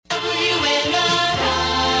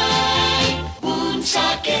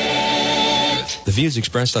The views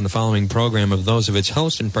expressed on the following program are those of its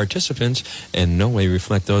host and participants and in no way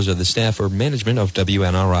reflect those of the staff or management of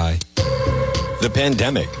WNRI. The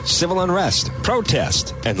pandemic, civil unrest,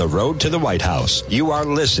 protest, and the road to the White House. You are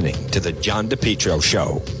listening to The John DePetro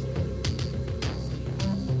Show.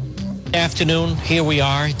 Afternoon, here we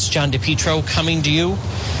are. It's John DePetro coming to you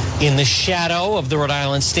in the shadow of the Rhode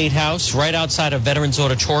Island State House, right outside of Veterans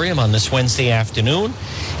Auditorium on this Wednesday afternoon.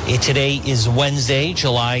 Today is Wednesday,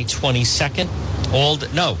 July 22nd.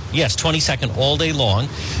 22nd, all day long.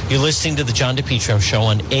 You're listening to the John DePetro Show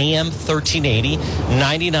on AM 1380,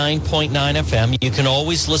 99.9 FM. You can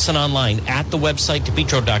always listen online at the website,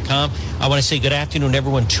 DePetro.com. I want to say good afternoon to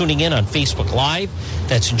everyone tuning in on Facebook Live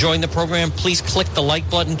that's enjoying the program. Please click the like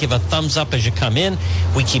button, give a thumbs up as you come in.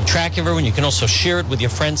 We keep track of everyone. You can also share it with your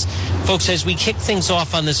friends. Folks, as we kick things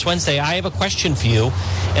off on this Wednesday, I have a question for you.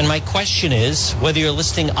 And my question is, whether you're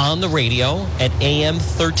listening on the radio at AM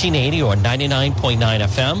 1380 or 99.9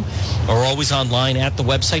 FM, or always online at the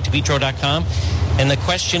website, DePetro.com. And the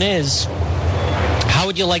question is, how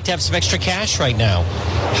would you like to have some extra cash right now?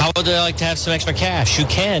 How would you like to have some extra cash? You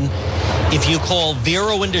can, if you call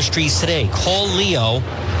Vero Industries today. Call Leo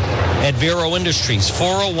at Vero Industries,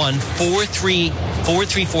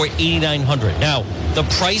 401-434-8900. Now, the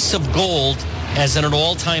price of gold is at an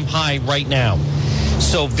all-time high right now.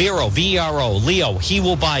 So Vero, V-E-R-O, Leo, he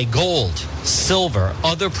will buy gold, silver,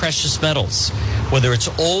 other precious metals, whether it's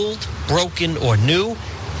old, broken, or new.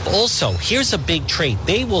 Also, here's a big trait.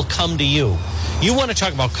 They will come to you. You want to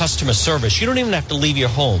talk about customer service. You don't even have to leave your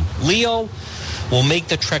home. Leo will make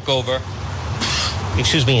the trek over,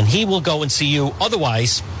 and he will go and see you.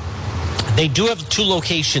 Otherwise, they do have two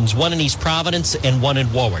locations, one in East Providence and one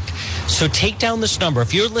in Warwick. So take down this number.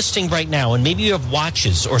 If you're listening right now and maybe you have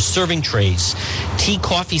watches or serving trays, tea,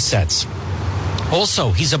 coffee sets.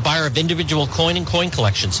 Also, he's a buyer of individual coin and coin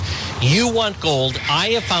collections. You want gold.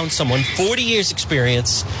 I have found someone, 40 years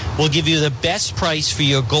experience, will give you the best price for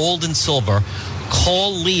your gold and silver.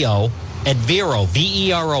 Call Leo at Vero,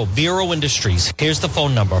 V-E-R-O, Vero Industries. Here's the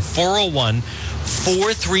phone number,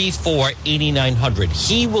 401-434-8900.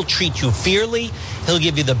 He will treat you fairly. He'll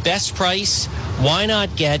give you the best price. Why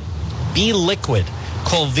not be liquid?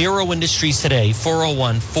 Call Vero Industries today,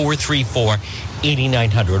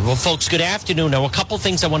 401-434-8900. Well, folks, good afternoon. Now, a couple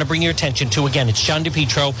things I want to bring your attention to. Again, it's John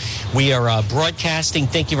DePetro. We are broadcasting,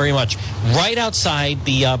 thank you very much, right outside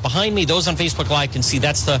behind me. Those on Facebook Live can see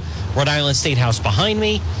that's the Rhode Island State House behind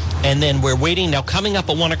me. And then we're waiting. Now, coming up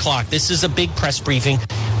at 1 o'clock, this is a big press briefing.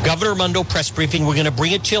 Governor Raimondo press briefing. We're going to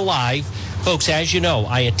bring it to you live. Folks, as you know,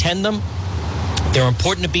 I attend them. They're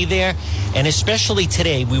important to be there. And especially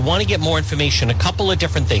today, we want to get more information. A couple of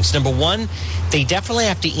different things. Number one, they definitely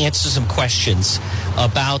have to answer some questions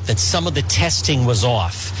about that some of the testing was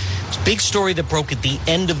off. It's a big story that broke at the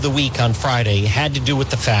end of the week on Friday. It had to do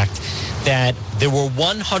with the fact that there were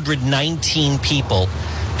 119 people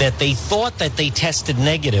that they thought that they tested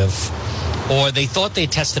negative, or they thought they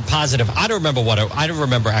tested positive. I don't remember I don't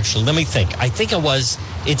remember actually. Let me think. I think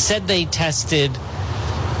it said they tested,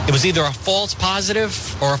 it was either a false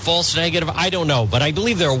positive or a false negative. I don't know. But I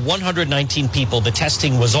believe there are 119 people. The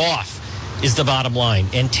testing was off is the bottom line.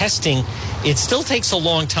 And testing, it still takes a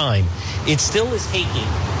long time. It still is taking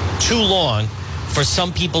too long for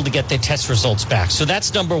some people to get their test results back. So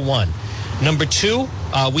that's number one. Number two,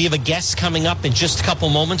 we have a guest coming up in just a couple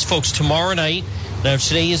moments. Folks, tomorrow night, now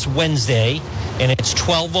today is Wednesday, and it's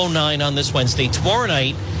 12:09 on this Wednesday. Tomorrow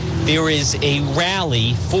night, there is a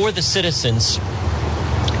rally for the citizens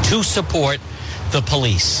to support the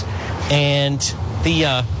police. And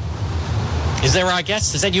is there our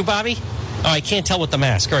guest? Is that you, Bobby? Oh, I can't tell with the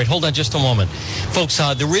mask. All right, hold on just a moment. Folks,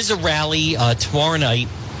 there is a rally tomorrow night,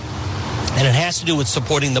 and it has to do with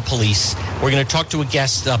supporting the police. We're going to talk to a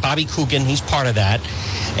guest, Bobby Coogan. He's part of that.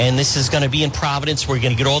 And this is going to be in Providence. We're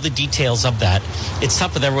going to get all the details of that. It's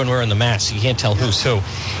tough with everyone wearing the mask. You can't tell who's who.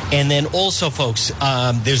 And then also, folks,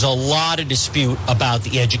 there's a lot of dispute about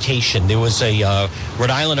the education. There was a Rhode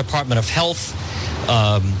Island Department of Health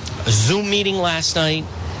a Zoom meeting last night,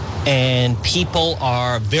 and people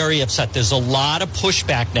are very upset. There's a lot of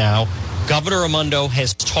pushback now. Governor Raimondo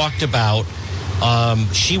has talked about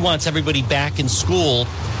she wants everybody back in school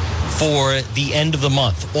for the end of the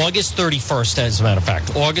month, August 31st, as a matter of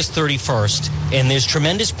fact, August 31st. And there's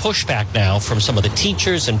tremendous pushback now from some of the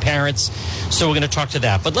teachers and parents. So we're going to talk to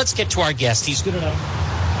that. But let's get to our guest. He's good enough.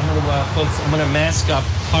 I'm going to mask up.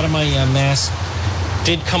 Part of my mask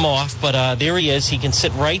did come off, but there he is. He can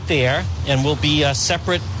sit right there, and we'll be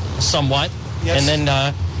separate somewhat. Yes. And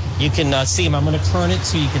then you can see him. I'm going to turn it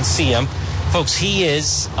so you can see him. Folks, he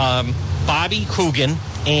is Bobby Coogan.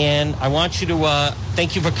 and I want you to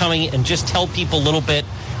thank you for coming and just tell people a little bit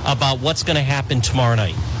about what's going to happen tomorrow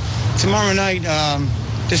night. Tomorrow night,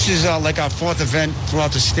 this is like our fourth event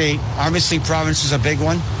throughout the state. Obviously, Providence is a big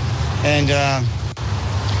one. And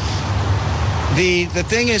the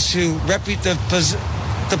thing is to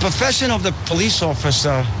the profession of the police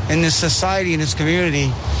officer in this society, in this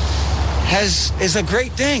community, is a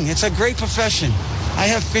great thing. It's a great profession. I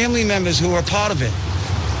have family members who are part of it.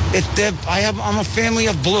 I'm a family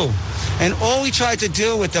of blue. And all we tried to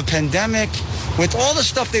do with the pandemic, with all the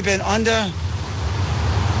stuff they've been under,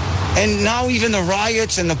 and now even the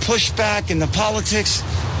riots and the pushback and the politics,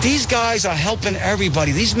 these guys are helping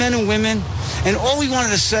everybody, these men and women. And all we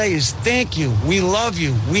wanted to say is thank you. We love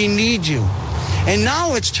you. We need you. And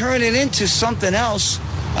now it's turning into something else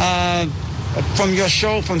from your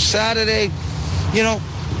show from Saturday. You know,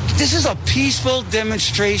 this is a peaceful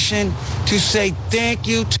demonstration to say thank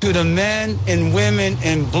you to the men and women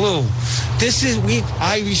in blue.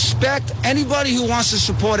 I respect anybody who wants to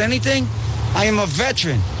support anything. I am a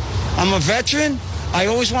veteran. I'm a veteran. I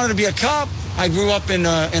always wanted to be a cop. I grew up in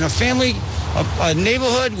a family, a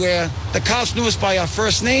neighborhood where the cops knew us by our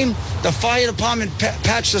first name. The fire department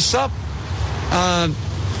patched us up.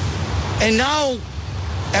 And now,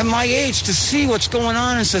 at my age, to see what's going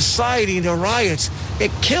on in society, the riots,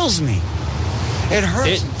 it kills me. It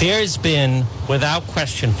hurts. There's been, without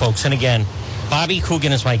question, folks, and again, Bobby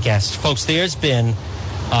Coogan is my guest. Folks, there's been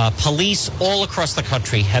police all across the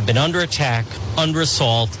country have been under attack, under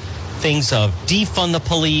assault, things of defund the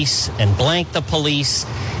police and blank the police.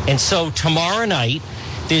 And so tomorrow night,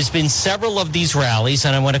 there's been several of these rallies,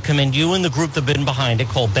 and I want to commend you and the group that have been behind it,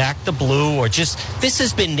 called Back the Blue, or just, this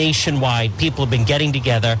has been nationwide. People have been getting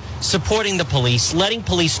together, supporting the police, letting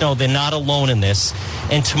police know they're not alone in this.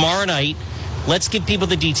 And tomorrow night, let's give people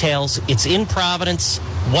the details. It's in Providence.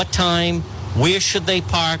 What time? Where should they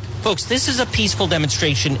park? Folks, this is a peaceful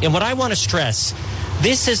demonstration, and what I want to stress,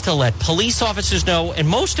 this is to let police officers know, and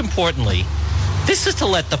most importantly, this is to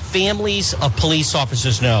let the families of police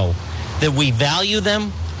officers know that we value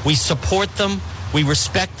them, we support them, we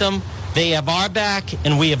respect them, they have our back,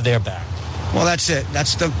 and we have their back. Well, that's it.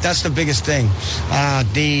 That's the biggest thing.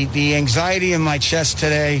 The anxiety in my chest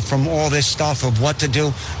today from all this stuff of what to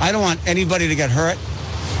do. I don't want anybody to get hurt.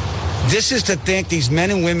 This is to thank these men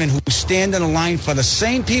and women who stand in a line for the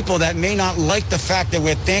same people that may not like the fact that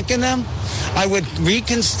we're thanking them. I would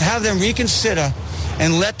have them reconsider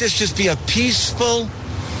and let this just be a peaceful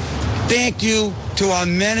thank you to our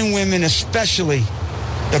men and women, especially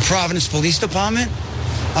the Providence Police Department.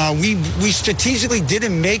 We strategically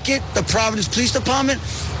didn't make it the Providence Police Department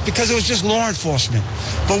because it was just law enforcement.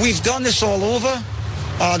 But we've done this all over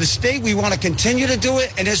the state. We want to continue to do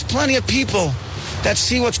it. And there's plenty of people that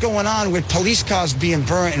see what's going on with police cars being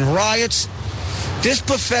burnt and riots. This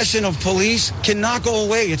profession of police cannot go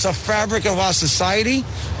away. It's a fabric of our society.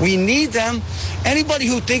 We need them. Anybody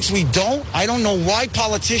who thinks we don't, I don't know why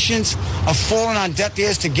politicians are falling on deaf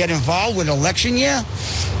ears to get involved with election year.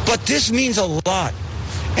 But this means a lot.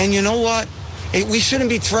 And you know what? We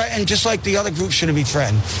shouldn't be threatened just like the other group shouldn't be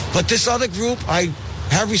threatened. But this other group, I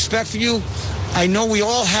have respect for you. I know we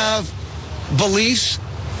all have beliefs,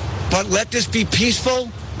 but let this be peaceful.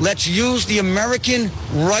 Let's use the American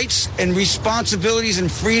rights and responsibilities and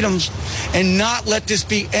freedoms and not let this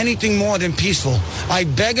be anything more than peaceful. I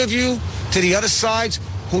beg of you, to the other sides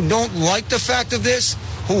who don't like the fact of this,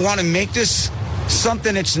 who want to make this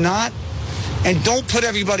something it's not, and don't put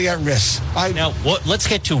everybody at risk. Now, let's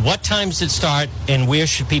get to what time does it start and where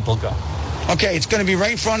should people go? Okay, it's going to be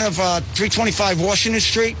right in front of 325 Washington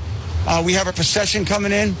Street. We have a procession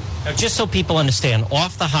coming in. Now, just so people understand,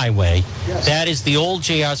 off the highway, yes, that is the old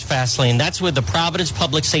JR's Fast Lane. That's where the Providence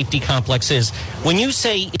Public Safety Complex is. When you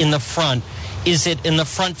say in the front, is it in the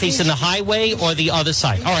front facing the highway or the other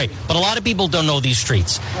side? All right, but a lot of people don't know these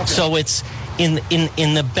streets. Okay. So it's in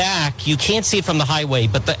the back. You can't see it from the highway,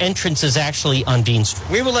 but the entrance is actually on Dean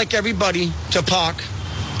Street. We would like everybody to park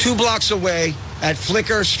 2 blocks away at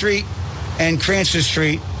Flicker Street and Cranston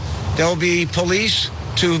Street. There'll be police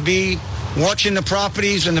to be watching the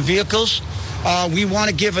properties and the vehicles. We want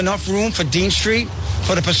to give enough room for Dean Street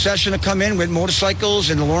for the procession to come in with motorcycles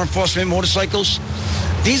and the law enforcement motorcycles.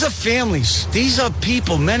 These are families. These are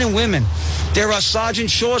people, men and women. There are Sergeant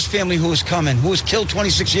Shaw's family who is coming, who was killed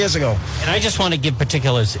 26 years ago. And I just want to give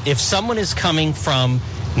particulars. If someone is coming from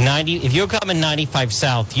if you're coming 95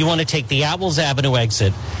 South, you want to take the Apples Avenue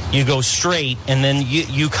exit, you go straight, and then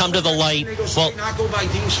you come to the light. Well, not go by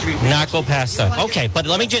Dean Street. Not go past that. Okay, but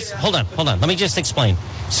let me just, hold on. Let me just explain.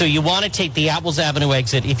 So you want to take the Apples Avenue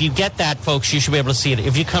exit. If you get that, folks, you should be able to see it.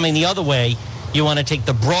 If you're coming the other way, you want to take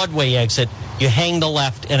the Broadway exit. you hang the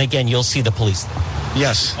left, and again, you'll see the police there.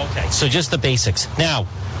 Yes. Okay, so just the basics. Now,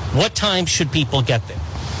 what time should people get there?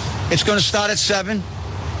 It's going to start at 7.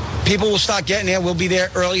 People will start getting there. We'll be there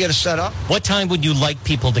earlier to set up. What time would you like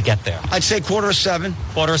people to get there? I'd say 6:45.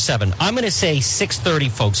 6:45. I'm going to say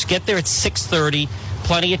 6:30, folks. Get there at 6:30.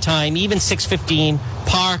 Plenty of time, even 6:15.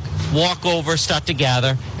 Park, walk over, start to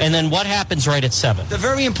gather. And then what happens right at 7? The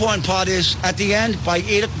very important part is at the end, by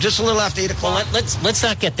 8, just a little after 8 o'clock. Well, let's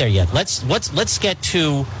not get there yet. Let's get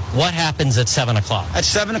to what happens at 7 o'clock. At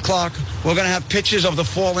 7 o'clock, we're going to have pictures of the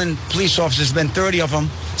fallen police officers. There's been 30 of them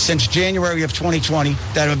since January of 2020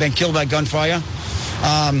 that have been killed by gunfire.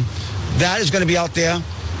 That is going to be out there.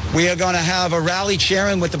 We are going to have a rally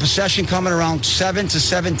cheering with the procession coming around 7 to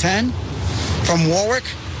 7:10 from Warwick,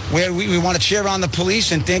 where we want to cheer on the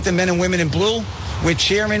police and thank the men and women in blue. We're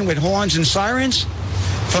cheering with horns and sirens.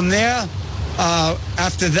 From there,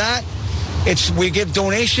 after that, we give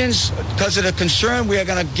donations. Because of the concern, we are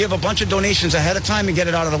going to give a bunch of donations ahead of time and get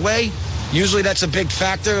it out of the way. Usually that's a big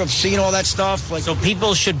factor of seeing all that stuff. So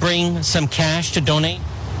people should bring some cash to donate?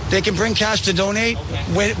 They can bring cash to donate,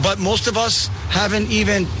 okay. But most of us haven't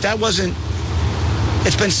even,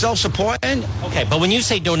 it's been self-supporting. Okay, but when you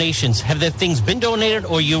say donations, have the things been donated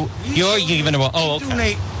or you're giving them? Oh, okay.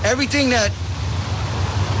 Donate everything that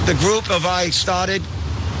the group of I started,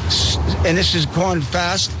 and this is going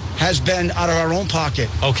fast, has been out of our own pocket.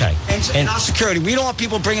 Okay. And our security. We don't want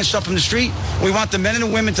people bringing stuff from the street. We want the men and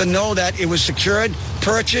the women to know that it was secured,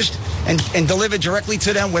 purchased, and delivered directly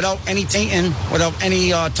to them without any tainting, without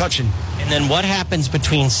any touching. And then what happens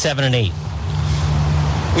between 7 and 8?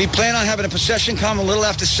 We plan on having a procession come a little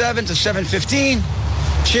after 7 to 7:15,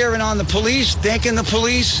 cheering on the police, thanking the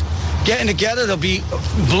police, getting together. There'll be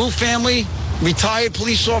Blue family, retired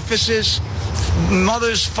police officers,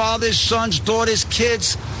 mothers, fathers, sons, daughters,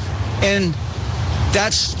 kids, and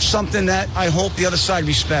that's something that I hope the other side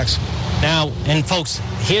respects. Now, and folks,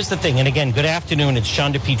 here's the thing, and again, good afternoon. It's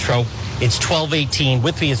John DePietro. It's 12:18.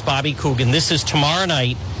 With me is Bobby Coogan. This is tomorrow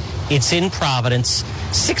night. It's in Providence.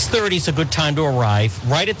 6:30 is a good time to arrive,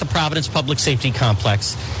 right at the Providence Public Safety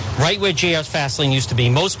Complex, right where JR's Fastlane used to be.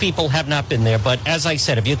 Most people have not been there, but as I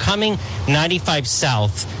said, if you're coming 95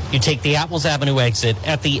 south, you take the Apples Avenue exit.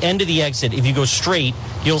 At the end of the exit, if you go straight,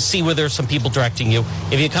 you'll see where there's some people directing you.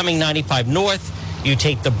 If you're coming 95 north, you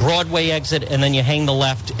take the Broadway exit, and then you hang the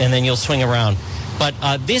left, and then you'll swing around. But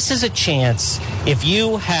this is a chance, if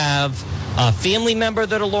you have a family member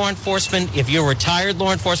that are law enforcement, if you're retired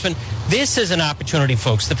law enforcement, this is an opportunity,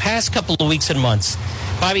 folks. The past couple of weeks and months,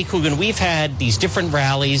 Bobby Coogan, we've had these different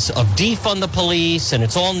rallies of defund the police, and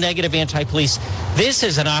it's all negative anti-police. This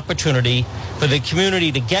is an opportunity for the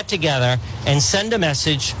community to get together and send a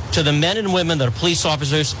message to the men and women that are police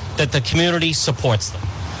officers that the community supports them.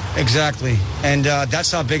 Exactly. And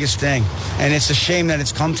that's our biggest thing. And it's a shame that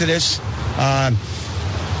it's come to this,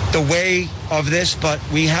 the way of this, but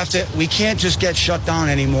we can't just get shut down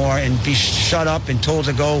anymore and be shut up and told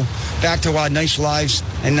to go back to our nice lives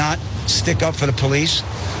and not stick up for the police.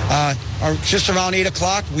 Just around 8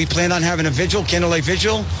 o'clock, we plan on having a vigil, candlelight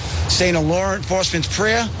vigil, saying a law enforcement's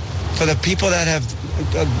prayer for the people that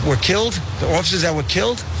were killed, the officers that were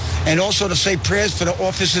killed, and also to say prayers for the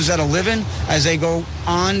officers that are living as they go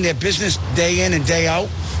on their business day in and day out,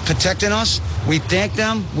 protecting us. We thank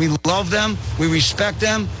them. We love them. We respect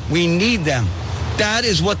them. We need them. That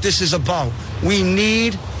is what this is about. We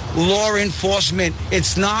need law enforcement.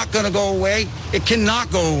 It's not going to go away. It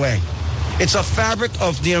cannot go away. It's a fabric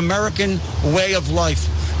of the American way of life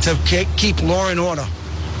to keep law and order.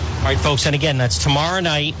 All right, folks, and again, that's tomorrow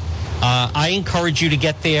night. I encourage you to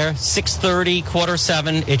get there, 6:30,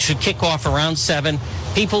 6:45. It should kick off around 7.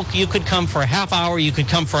 People, you could come for a half hour. You could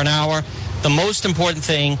come for an hour. The most important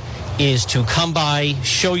thing is to come by,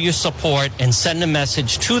 show your support, and send a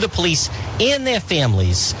message to the police and their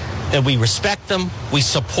families that we respect them, we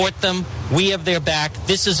support them, we have their back.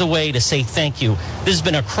 This is a way to say thank you. This has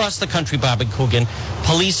been across the country, Bobby Coogan.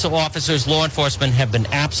 Police officers, law enforcement have been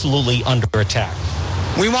absolutely under attack.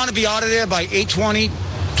 We want to be out of there by 8:20,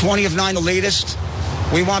 20 of 9 the latest.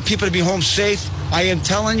 We want people to be home safe. I am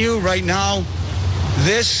telling you right now,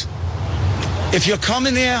 if you're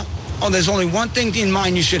coming there, there's only one thing in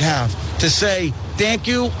mind you should have, to say thank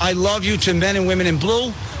you, I love you to men and women in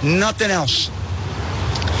blue, nothing else.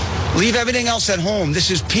 Leave everything else at home. This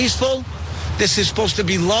is peaceful. This is supposed to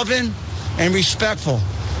be loving and respectful.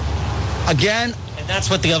 Again. And that's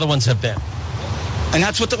what the other ones have been. And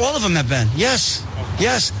that's what all of them have been. Yes.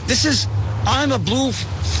 Yes. This is I'm a Blue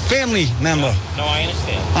family member. No, I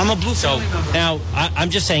understand. I'm a Blue family member. Now, I'm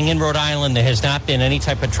just saying, in Rhode Island, there has not been any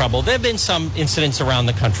type of trouble. There have been some incidents around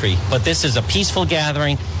the country, but this is a peaceful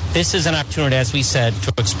gathering. This is an opportunity, as we said,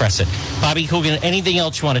 to express it. Bobby Coogan, anything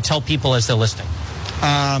else you want to tell people as they're listening?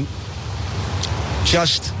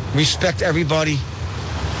 Just respect everybody.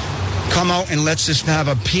 Come out and let's just have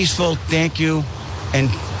a peaceful thank you and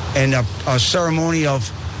a ceremony of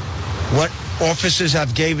what officers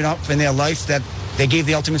have given up in their life, that they gave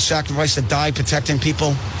the ultimate sacrifice to die protecting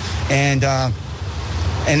people. And I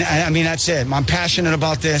mean, that's it. I'm passionate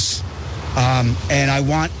about this. And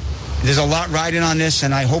there's a lot riding on this,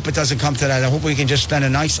 and I hope it doesn't come to that. I hope we can just spend a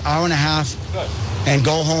nice hour and a half and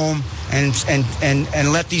go home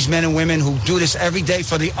and let these men and women who do this every day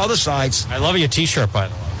for the other sides. I love your T-shirt, by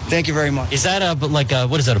the way. Thank you very much. Is that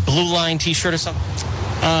what is that, a Blue Line T-shirt or something?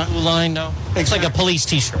 Blue Line, no? It's like a police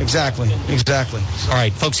T-shirt. Exactly. All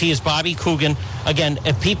right, folks, he is Bobby Coogan. Again,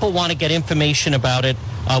 if people want to get information about it,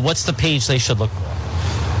 what's the page they should look for?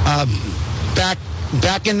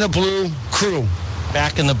 Back in the Blue Crew.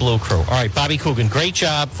 Back in the Blue Crew. All right, Bobby Coogan, great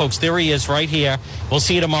job. Folks, there he is right here. We'll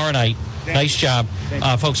see you tomorrow night. Nice job.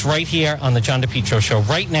 Folks, right here on the John DePietro Show,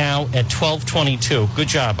 right now at 12:22. Good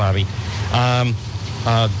job, Bobby.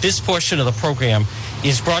 This portion of the program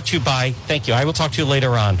is brought to you by, thank you, I will talk to you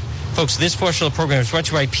later on. Folks, this portion of the program is brought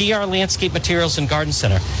to you by PR Landscape Materials and Garden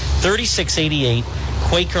Center, 3688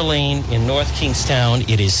 Quaker Lane in North Kingstown.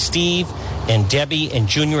 It is Steve and Debbie and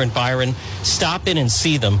Junior and Byron. Stop in and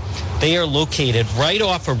see them. They are located right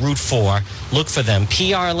off of Route 4. Look for them.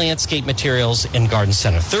 PR Landscape Materials and Garden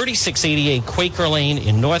Center, 3688 Quaker Lane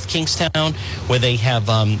in North Kingstown, where they have,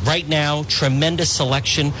 right now, tremendous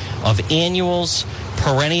selection of annuals,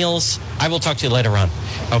 perennials. I will talk to you later on.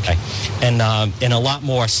 Okay. And a lot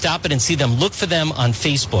more. Stop it and see them. Look for them on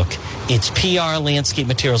Facebook. It's PR Landscape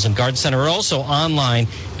Materials and Garden Center, and also online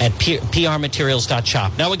at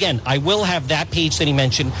prmaterials.shop. Now, again, I will have that page that he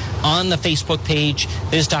mentioned on the Facebook page.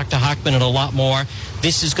 There's Dr. Hochman and a lot more.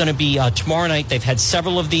 This is going to be tomorrow night. They've had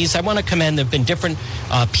several of these. I want to commend. There have been different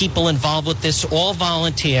people involved with this, all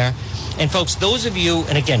volunteer. And, folks, those of you,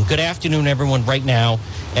 and again, good afternoon, everyone, right now.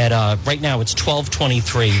 Right now it's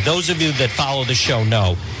 12:23. Those of you that follow the show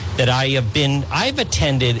know that I've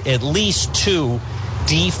attended at least 2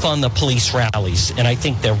 defund the police rallies, and I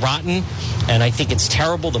think they're rotten, and I think it's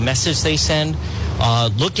terrible the message they send.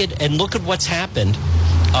 Look at what's happened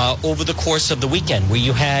over the course of the weekend, where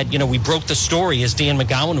you had, we broke the story, as Dan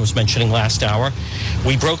McGowan was mentioning last hour.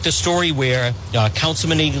 We broke the story where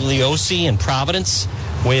Councilman Igliosi in Providence,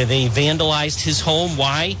 where they vandalized his home.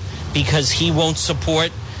 Why? Because he won't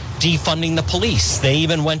support defunding the police. They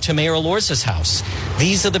even went to Mayor Elorza's house.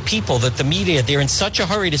 These are the people that the media, they're in such a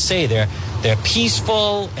hurry to say they're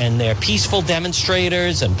peaceful and they're peaceful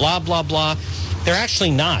demonstrators and blah, blah, blah. They're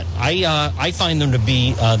actually not. I find them to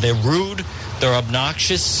be, they're rude, they're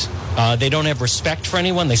obnoxious, they don't have respect for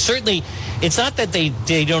anyone. They certainly, it's not that they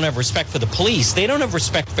don't have respect for the police, they don't have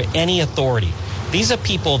respect for any authority. These are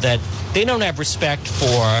people that they don't have respect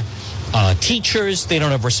for teachers, they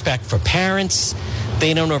don't have respect for parents,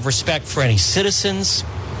 they don't have respect for any citizens.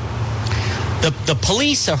 The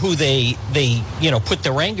police are who they put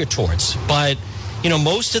their anger towards. But,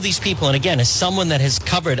 most of these people, and again, as someone that has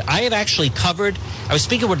covered, I was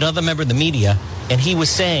speaking with another member of the media, and he was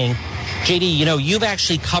saying, JD, you've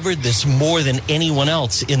actually covered this more than anyone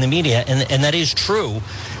else in the media, and that is true.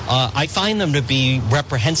 I find them to be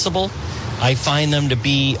reprehensible. I find them to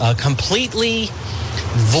be completely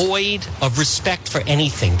void of respect for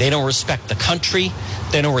anything. They don't respect the country.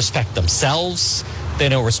 They don't respect themselves. They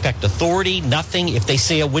don't respect authority, nothing. If they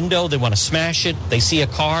see a window, they want to smash it. They see a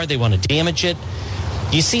car, they want to damage it.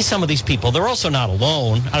 You see some of these people. They're also not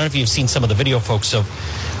alone. I don't know if you've seen some of the video, folks, of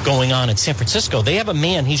going on in San Francisco. They have a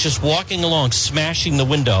man, he's just walking along, smashing the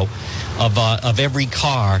window of every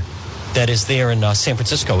car that is there in San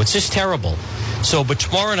Francisco. It's just terrible. So, but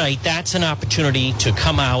tomorrow night, that's an opportunity to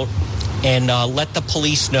come out and let the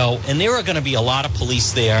police know. And there are going to be a lot of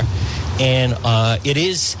police there. And it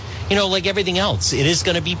is, like everything else, it is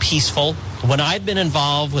going to be peaceful. When I've been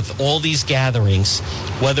involved with all these gatherings,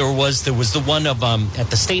 whether there was the one of at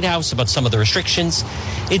the State House about some of the restrictions,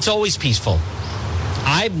 it's always peaceful.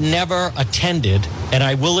 I've never attended, and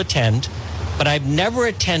I will attend, but I've never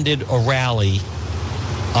attended a rally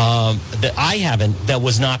that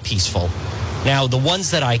was not peaceful. Now, the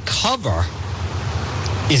ones that I cover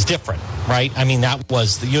is different, right? I mean, you had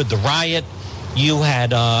the riot. You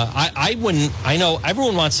had, I know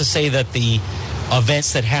everyone wants to say that the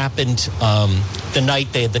events that happened the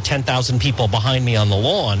night they had the 10,000 people behind me on the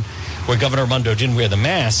lawn where Governor Raimondo didn't wear the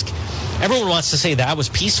mask. Everyone wants to say that was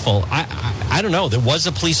peaceful. I don't know. There was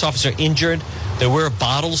a police officer injured. There were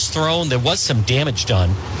bottles thrown. There was some damage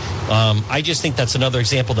done. I just think that's another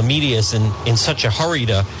example. The media is in such a hurry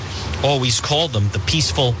to always call them the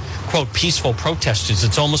peaceful, quote, peaceful protesters.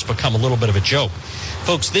 It's almost become a little bit of a joke.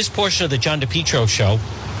 Folks, this portion of the John DePietro Show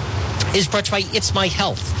is brought to you by It's My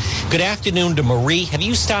Health. Good afternoon to Marie. Have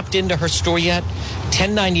you stopped into her store yet?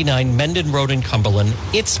 1099 Mendon Road in Cumberland.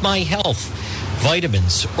 It's My Health.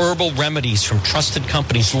 Vitamins, herbal remedies from trusted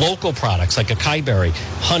companies, local products like acai berry,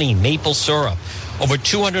 honey, maple syrup, over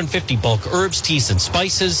 250 bulk herbs, teas, and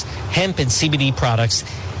spices, hemp and CBD products.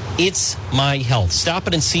 It's My Health. Stop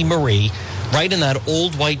it and see Marie right in that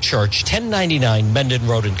old white church, 1099 Mendon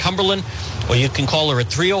Road in Cumberland, or you can call her at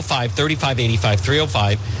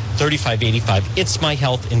 305-3585, 305-3585. It's My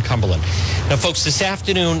Health in Cumberland. Now, folks, this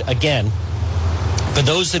afternoon, again, for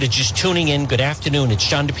those that are just tuning in, good afternoon. It's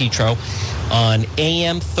John DePietro on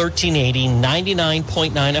AM 1380,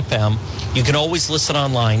 99.9 FM. You can always listen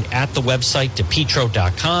online at the website,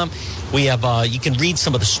 DePietro.com. We have, you can read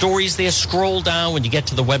some of the stories there. Scroll down when you get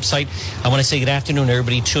to the website. I want to say good afternoon to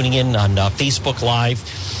everybody tuning in on Facebook Live.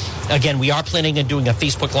 Again, we are planning on doing a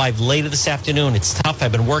Facebook Live later this afternoon. It's tough.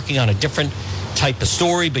 I've been working on a different type of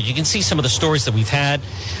story, but you can see some of the stories that we've had.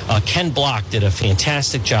 Ken Block did a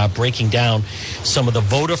fantastic job breaking down some of the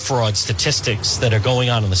voter fraud statistics that are going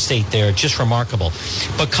on in the state. They're just remarkable.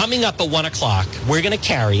 But coming up at 1 o'clock, we're going to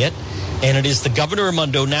carry it, and it is the Governor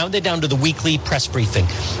Raimondo. Now they're down to the weekly press briefing,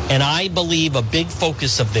 and I believe a big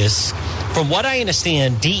focus of this, from what I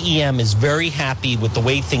understand, DEM is very happy with the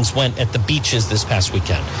way things went at the beaches this past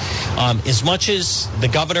weekend. As much as the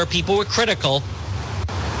governor, people were critical,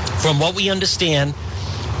 from what we understand,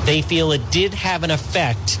 they feel it did have an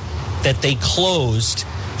effect that they closed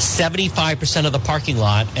 75% of the parking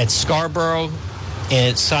lot at Scarborough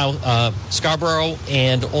and Scarborough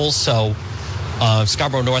and also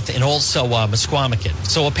Scarborough North and also Mesquamaket.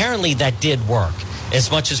 So apparently that did work,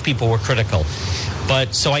 as much as people were critical.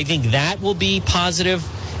 But so I think that will be positive.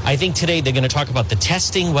 I think today they're going to talk about the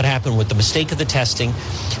testing, what happened with the mistake of the testing.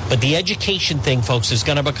 But the education thing, folks, is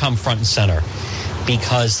going to become front and center,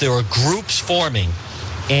 because there are groups forming,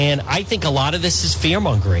 and I think a lot of this is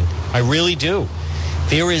fear-mongering. I really do.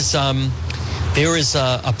 There is a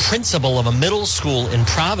principal of a middle school in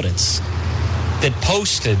Providence that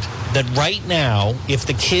posted that right now, if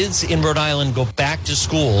the kids in Rhode Island go back to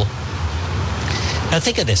school, now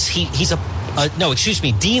think of this. He's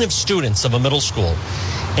dean of students of a middle school,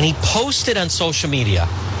 and he posted on social media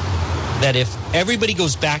that if everybody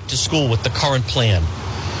goes back to school with the current plan,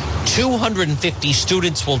 250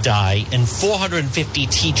 students will die and 450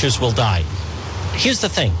 teachers will die. Here's the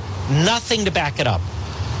thing. Nothing to back it up.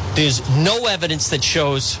 There's no evidence that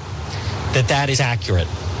shows that that is accurate.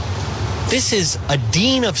 This is a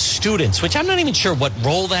dean of students, which I'm not even sure what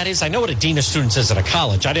role that is. I know what a dean of students is at a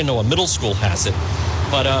college. I didn't know a middle school has it.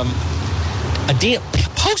 But a dean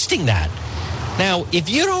posting that. Now, if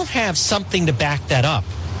you don't have something to back that up,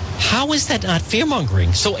 how is that not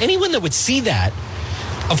fear-mongering? So anyone that would see that,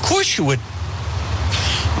 Of course you would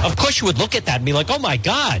look at that and be like, oh my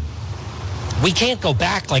God, we can't go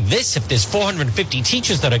back like this if there's 450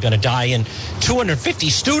 teachers that are going to die and 250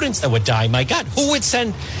 students that would die. My God, who would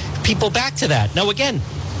send people back to that? Now, again,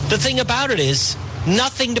 the thing about it is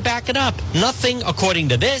nothing to back it up. Nothing according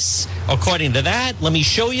to this, according to that. Let me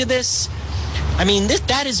show you this. I mean,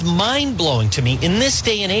 that is mind-blowing to me in this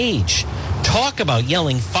day and age. Talk about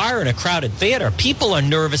yelling fire in a crowded theater. People are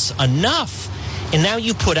nervous enough. And now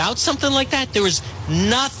you put out something like that? There is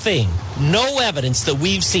nothing, no evidence that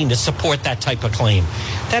we've seen to support that type of claim.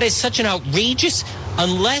 That is such an outrageous,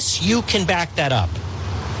 unless you can back that up.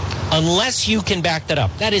 Unless you can back that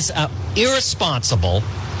up. That is irresponsible.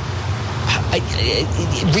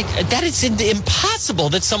 That is impossible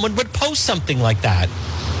that someone would post something like that.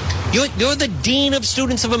 You're the dean of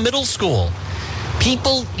students of a middle school.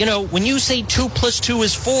 People, when you say 2 + 2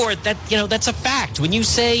 is 4, that's a fact. When you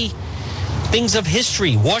say things of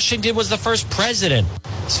history, Washington was the first president,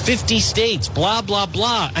 it's 50 states, blah, blah,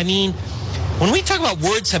 blah. I mean, when we talk about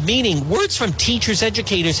words have meaning, words from teachers,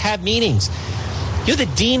 educators have meanings. You're the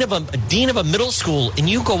dean of a middle school, and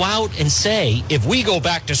you go out and say, if we go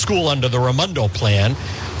back to school under the Raimondo plan,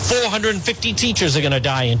 450 teachers are going to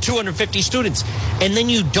die and 250 students, and then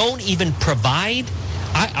you don't even provide.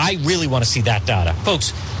 I really want to see that data.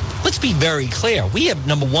 Folks, let's be very clear. We have,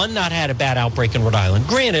 number one, not had a bad outbreak in Rhode Island.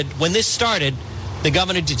 Granted, when this started, the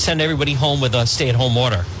governor did send everybody home with a stay-at-home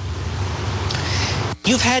order.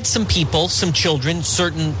 You've had some people, some children,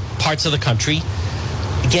 certain parts of the country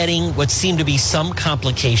getting what seem to be some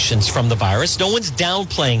complications from the virus. No one's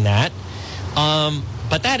downplaying that.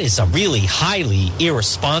 But that is a really highly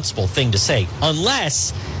irresponsible thing to say.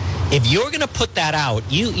 Unless, if you're going to put that out,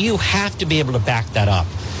 you have to be able to back that up.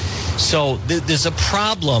 So there's a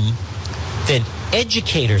problem that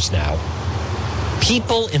educators now,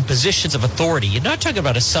 people in positions of authority, you're not talking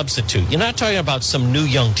about a substitute. You're not talking about some new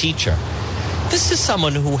young teacher. This is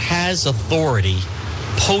someone who has authority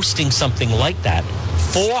posting something like that.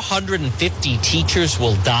 450 teachers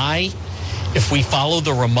will die if we follow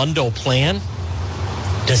the Raimondo plan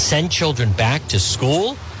to send children back to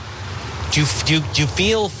school. Do you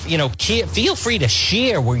feel, feel free to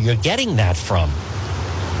share where you're getting that from.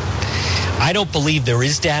 I don't believe there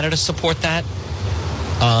is data to support that.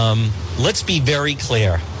 Let's be very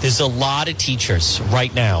clear. There's a lot of teachers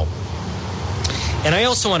right now. And I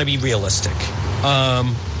also want to be realistic.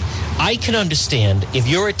 I can understand if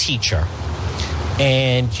you're a teacher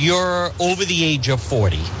and you're over the age of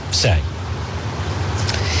 40, say,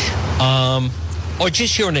 or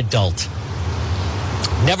just you're an adult.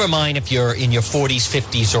 Never mind if you're in your 40s,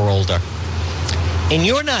 50s, or older. And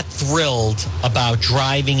you're not thrilled about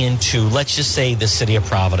driving into, let's just say, the city of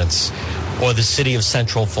Providence or the city of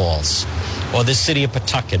Central Falls or the city of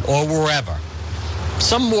Pawtucket or wherever,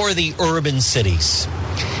 some more of the urban cities,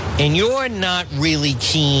 and you're not really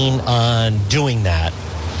keen on doing that,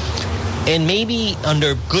 and maybe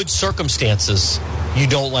under good circumstances you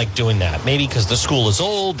don't like doing that, maybe because the school is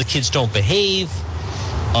old, the kids don't behave.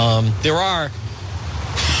 There are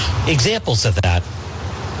examples of that.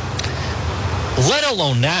 Let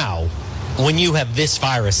alone now, when you have this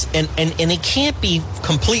virus, and it can't be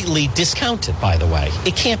completely discounted, by the way.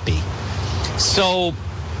 It can't be. So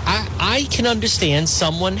I can understand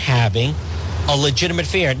someone having a legitimate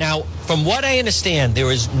fear. Now, from what I understand, there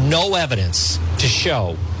is no evidence to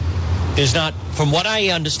show. From what I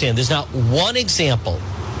understand, there's not one example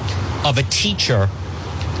of a teacher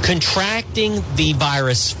contracting the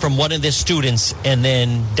virus from one of their students and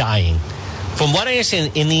then dying. From what I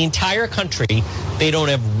understand, in the entire country, they don't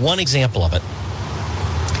have one example of it.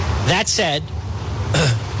 That said,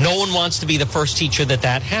 no one wants to be the first teacher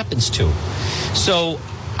that happens to. So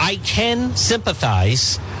I can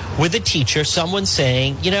sympathize with a teacher, someone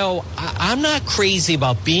saying, I'm not crazy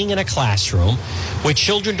about being in a classroom where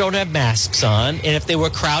children don't have masks on, and if they were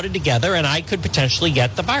crowded together, and I could potentially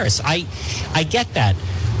get the virus. I get that.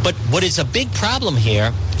 But what is a big problem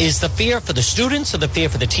here is the fear for the students or the fear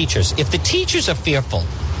for the teachers. If the teachers are fearful,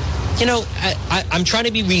 I'm trying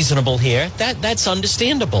to be reasonable here. That's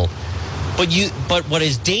understandable. But what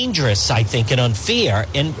is dangerous, I think, and unfair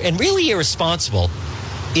and really irresponsible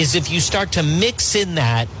is if you start to mix in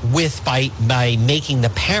that with by making the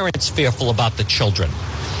parents fearful about the children.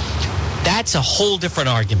 That's a whole different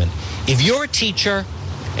argument. If you're a teacher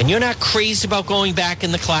and you're not crazy about going back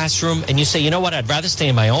in the classroom and you say, you know what, I'd rather stay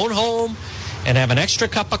in my own home and have an extra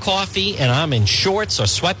cup of coffee and I'm in shorts or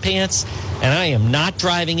sweatpants and I am not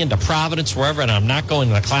driving into Providence, wherever, and I'm not going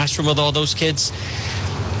to the classroom with all those kids,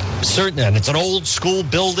 certainly, and it's an old school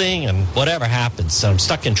building and whatever happens, so I'm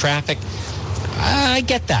stuck in traffic, I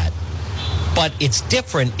get that. But it's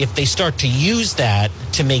different if they start to use that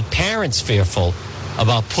to make parents fearful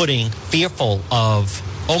about fearful of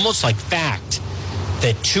almost like fact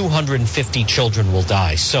that 250 children will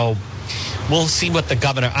die. So we'll see what the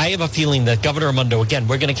governor, I have a feeling that Governor Raimondo, again,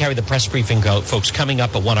 we're going to carry the press briefing, folks, coming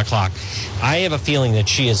up at 1 o'clock. I have a feeling that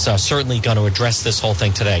she is certainly going to address this whole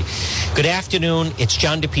thing today. Good afternoon. It's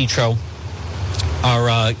John DePietro.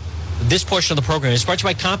 This portion of the program is brought to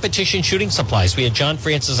you by Competition Shooting Supplies. We had John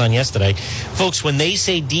Francis on yesterday. Folks, when they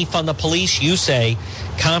say defund the police, you say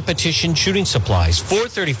Competition Shooting Supplies,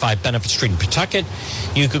 435 Benefit Street in Pawtucket.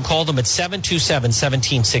 You can call them at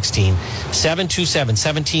 727-1716,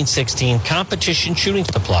 727-1716, Competition Shooting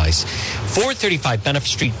Supplies, 435 Benefit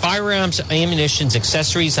Street, firearms, ammunitions,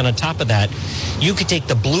 accessories, and on top of that, you could take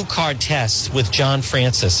the blue card test with John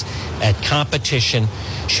Francis at Competition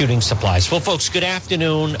Shooting Supplies. Well, folks, good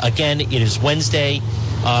afternoon. Again, it is Wednesday.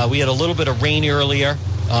 We had a little bit of rain earlier,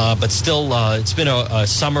 but still, it's been a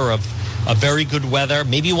summer of very good weather.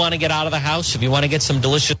 Maybe you want to get out of the house. If you want to get some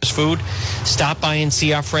delicious food, stop by and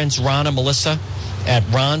see our friends Ron and Melissa at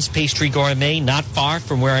Ron's Pastry Gourmet, not far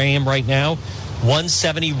from where I am right now.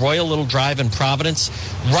 170 Royal Little Drive in Providence,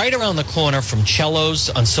 right around the corner from Cello's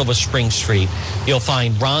on Silver Spring Street. You'll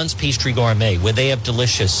find Ron's Pastry Gourmet, where they have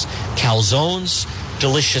delicious calzones,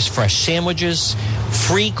 delicious fresh sandwiches,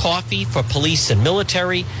 free coffee for police and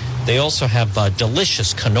military. They also have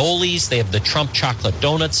delicious cannolis. They have the Trump chocolate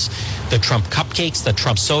donuts, the Trump cupcakes, the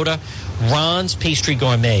Trump soda. Ron's Pastry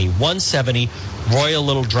Gourmet, 170 Royal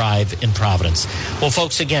Little Drive in Providence. Well,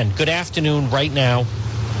 folks, again, good afternoon right now.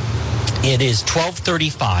 It is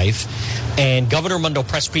 12:35, and Governor Raimondo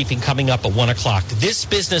press briefing coming up at 1 o'clock. This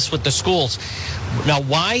business with the schools. Now,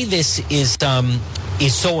 why this is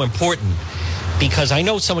so important, because I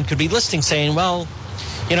know someone could be listening saying, well,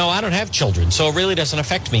 you know, I don't have children, so it really doesn't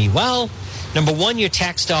affect me. Well, number one, your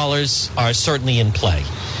tax dollars are certainly in play.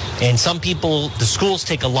 And some people, the schools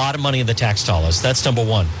take a lot of money of the tax dollars. That's number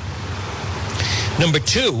one. Number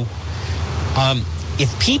two,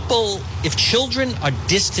 if children are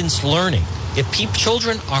distance learning, if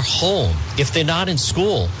children are home, if they're not in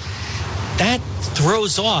school, that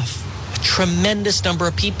throws off a tremendous number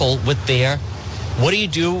of people with their, what do you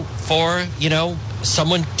do for, you know,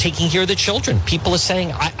 someone taking care of the children? People are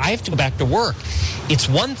saying, I have to go back to work. It's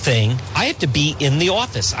one thing, I have to be in the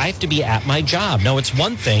office. I have to be at my job. Now, it's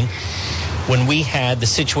one thing when we had the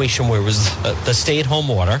situation where it was the stay-at-home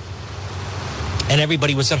order and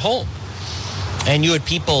everybody was at home. And you had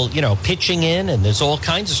people, you know, pitching in, and there's all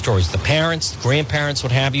kinds of stories. The parents, grandparents,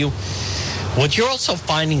 what have you. What you're also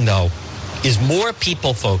finding, though, is more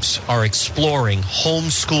people, folks, are exploring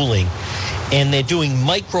homeschooling, and they're doing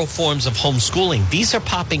micro forms of homeschooling. These are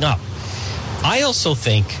popping up. I also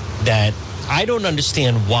think that I don't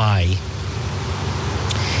understand why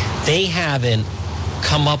they haven't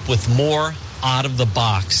come up with more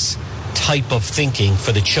out-of-the-box type of thinking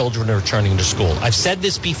for the children returning to school. I've said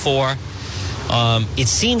this before. It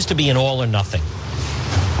seems to be an all or nothing.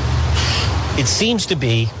 It seems to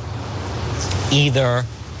be either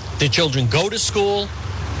the children go to school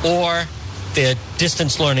or they're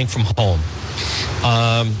distance learning from home.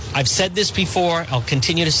 I've said this before. I'll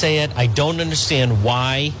continue to say it. I don't understand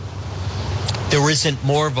why there isn't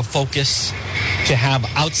more of a focus to have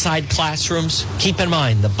outside classrooms. Keep in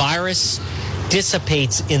mind, the virus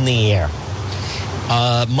dissipates in the air.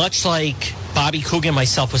 Much like Bobby Coogan and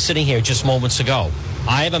myself were sitting here just moments ago.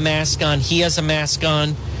 I have a mask on. He has a mask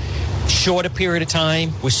on. Shorter period of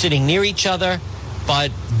time. We're sitting near each other,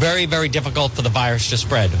 but very, very difficult for the virus to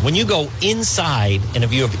spread. When you go inside, and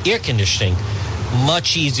if you have air conditioning,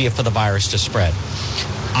 much easier for the virus to spread.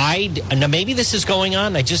 Now maybe this is going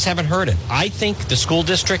on. I just haven't heard it. I think the school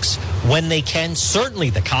districts, when they can, certainly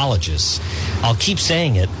the colleges, I'll keep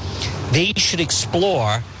saying it, they should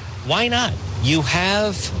explore, why not? You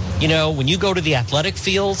have, you know, when you go to the athletic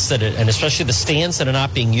fields, and especially the stands that are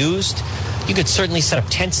not being used, you could certainly set up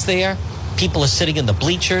tents there. People are sitting in the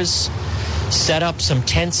bleachers. Set up some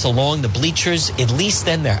tents along the bleachers. At least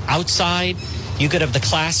then they're outside. You could have the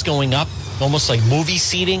class going up, almost like movie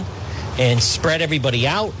seating, and spread everybody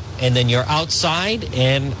out. And then you're outside.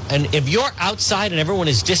 And if you're outside and everyone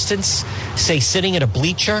is distance, say sitting at a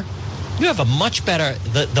bleacher, you have a much better,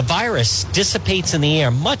 the virus dissipates in the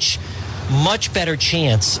air, much better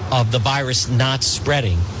chance of the virus not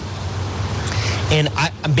spreading. And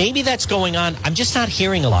maybe that's going on. I'm just not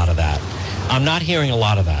hearing a lot of that. I'm not hearing a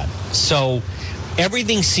lot of that. So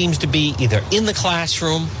everything seems to be either in the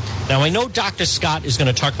classroom. Now, I know Dr. Scott is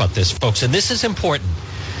going to talk about this, folks, and this is important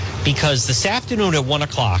because this afternoon at 1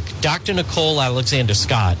 o'clock, Dr. Nicole Alexander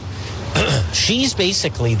Scott, she's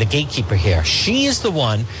basically the gatekeeper here. She is the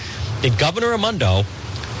one that Governor Raimondo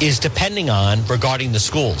is depending on regarding the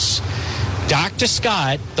schools. Dr.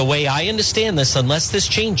 Scott, the way I understand this, unless this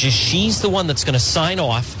changes, she's the one that's going to sign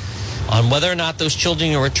off on whether or not those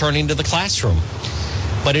children are returning to the classroom.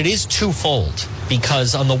 But it is twofold,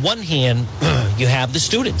 because on the one hand, you have the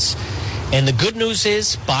students. And the good news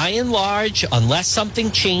is, by and large, unless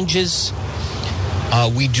something changes,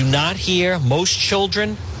 we do not hear, most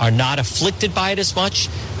children are not afflicted by it as much.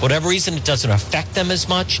 For whatever reason, it doesn't affect them as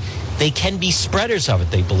much. They can be spreaders of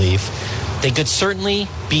it, they believe. They could certainly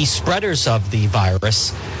be spreaders of the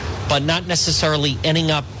virus, but not necessarily ending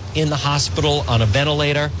up in the hospital on a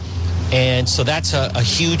ventilator. And so that's a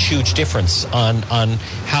huge, huge difference on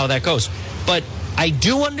how that goes. But I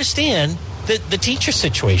do understand the teacher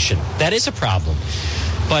situation. That is a problem.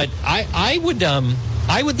 But I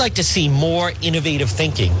would like to see more innovative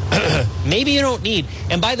thinking. Maybe you don't need,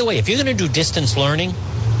 and by the way, if you're going to do distance learning,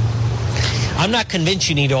 I'm not convinced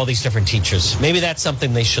you need all these different teachers. Maybe that's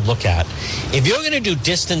something they should look at. If you're going to do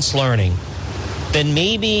distance learning, then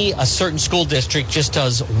maybe a certain school district just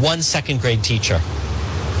does one second grade teacher,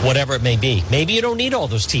 whatever it may be. Maybe you don't need all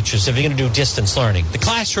those teachers if you're going to do distance learning. The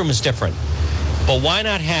classroom is different. But why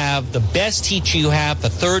not have the best teacher you have for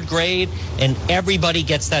third grade, and everybody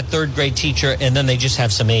gets that third grade teacher, and then they just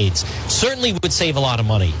have some aides? Certainly would save a lot of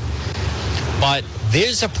money. But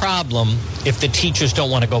there's a problem if the teachers don't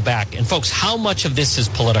want to go back. And folks, how much of this is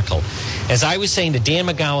political? As I was saying to Dan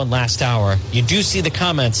McGowan last hour, you do see the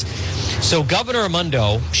comments. So Governor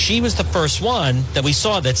Raimondo, she was the first one that we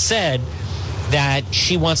saw that said, that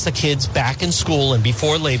she wants the kids back in school, and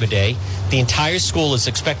before Labor Day, the entire school is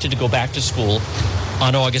expected to go back to school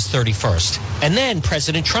on August 31st. And then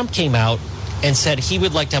President Trump came out and said he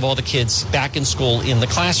would like to have all the kids back in school in the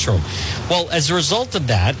classroom. Well, as a result of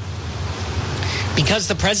that, because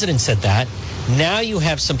the president said that, now you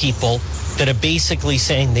have some people that are basically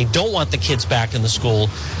saying they don't want the kids back in the school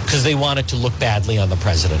because they want it to look badly on the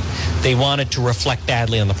president. They want it to reflect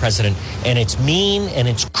badly on the president. And it's mean and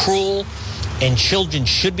it's cruel, and children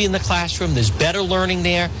should be in the classroom. There's better learning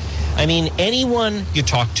there. I mean, anyone you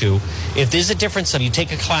talk to, if there's a difference of you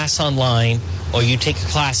take a class online or you take a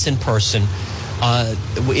class in person,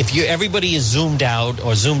 if everybody is zoomed out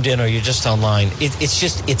or zoomed in or you're just online,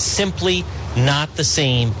 it's simply not the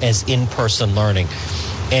same as in-person learning.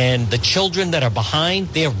 And the children that are behind,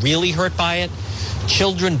 they're really hurt by it.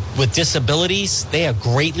 Children with disabilities, they are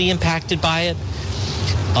greatly impacted by it.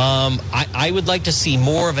 I would like to see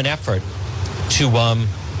more of an effort to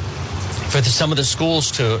for some of the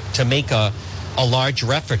schools to make a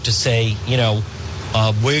larger effort to say,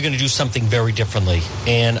 we're going to do something very differently.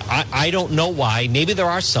 And I don't know why. Maybe there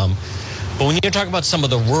are some. But when you're talking about some of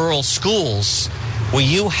the rural schools where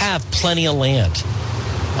you have plenty of land,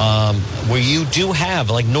 where you do have,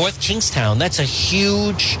 like North Kingstown, that's a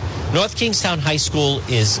huge... North Kingstown High School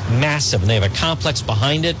is massive, and they have a complex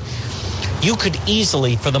behind it. You could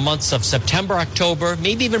easily, for the months of September, October,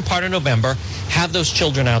 maybe even part of November, have those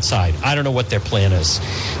children outside. I don't know what their plan is.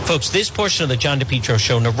 Folks, this portion of the John DePietro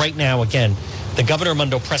Show, right now, again, the Governor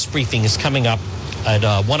Raimondo press briefing is coming up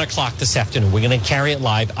at 1 o'clock this afternoon. We're going to carry it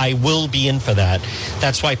live. I will be in for that.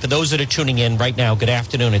 That's why, for those that are tuning in right now, good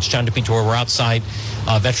afternoon. It's John DePietro. We're outside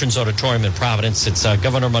Veterans Auditorium in Providence. It's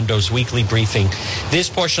Governor Raimondo's weekly briefing. This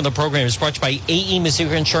portion of the program is brought to you by AE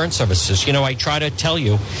Mazika Insurance Services. I try to tell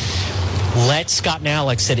you, let Scott and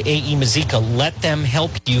Alex at AE Mazika, let them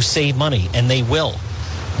help you save money, and they will.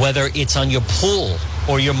 Whether it's on your pool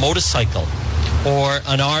or your motorcycle or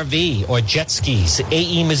an RV or jet skis,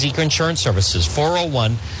 AE Mazika Insurance Services,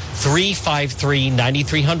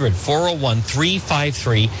 401-353-9300,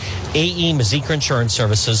 401-353 AE Mazika Insurance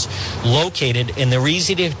Services, located, and they're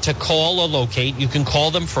easy to call or locate. You can call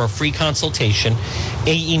them for a free consultation.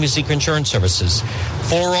 AE Mazika Insurance Services,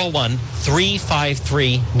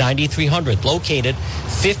 401-353-9300, located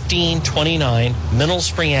 1529 Mineral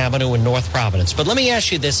Spring Avenue in North Providence. But let me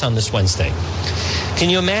ask you this on this Wednesday. Can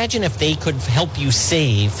you imagine if they could help you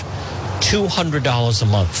save $200 a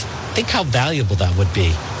month? Think how valuable that would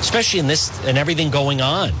be, especially in this and everything going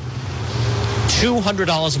on.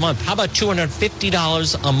 $200 a month. How about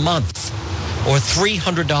 $250 a month or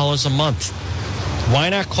 $300 a month? Why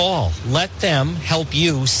not call? Let them help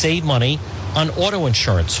you save money on auto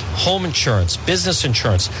insurance, home insurance, business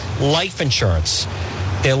insurance, life insurance.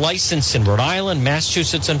 They're licensed in Rhode Island,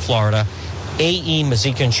 Massachusetts, and Florida. AE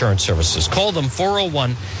Mazika Insurance Services. Call them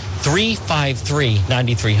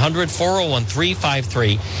 401-353-9300,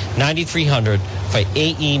 401-353-9300 for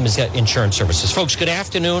AE Mazika Insurance Services. Folks, good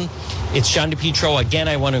afternoon. It's John DePietro. Again,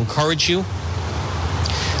 I want to encourage you.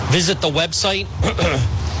 Visit the website.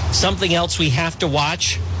 Something else we have to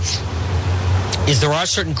watch is there are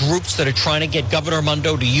certain groups that are trying to get Governor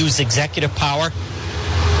Raimondo to use executive power.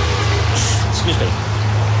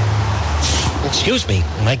 Excuse me.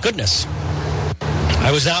 My goodness. I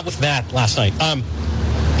was out with Matt last night.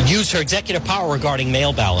 Use her executive power regarding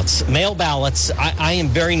mail ballots. Mail ballots, I am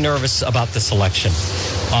very nervous about this election.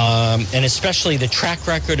 And especially the track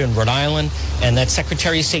record in Rhode Island and that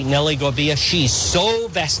Secretary of State Nellie Gorbea. She's so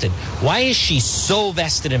vested. Why is she so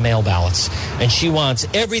vested in mail ballots? And she wants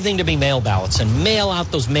everything to be mail ballots and mail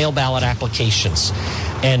out those mail ballot applications.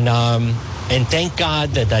 And thank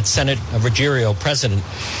God that Senate Ruggiero, president,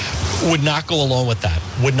 would not go along with that.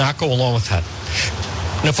 Would not go along with that.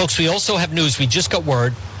 Now, folks, we also have news. We just got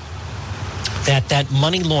word that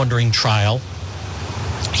money laundering trial,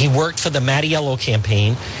 he worked for the Mattiello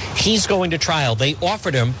campaign. He's going to trial. They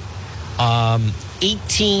offered him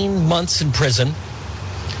 18 months in prison,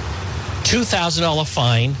 $2,000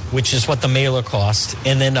 fine, which is what the mailer cost,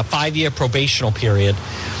 and then a 5-year probational period.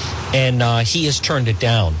 And he has turned it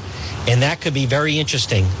down. And that could be very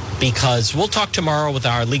interesting because we'll talk tomorrow with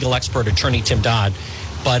our legal expert, attorney Tim Dodd.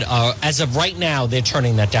 But as of right now, they're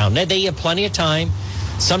turning that down. Now, they have plenty of time.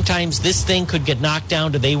 Sometimes this thing could get knocked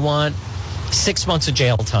down. Do they want 6 months of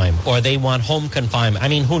jail time or they want home confinement? I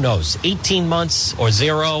mean, who knows? 18 months or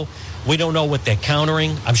 0. We don't know what they're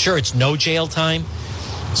countering. I'm sure it's no jail time.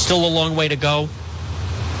 Still a long way to go.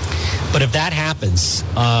 But if that happens,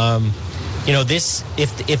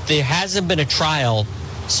 if there hasn't been a trial,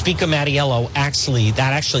 Speaker Mattiello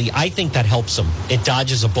I think that helps him. It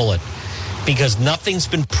dodges a bullet. because nothing's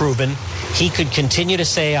been proven. He could continue to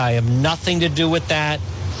say, I have nothing to do with that.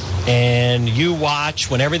 And you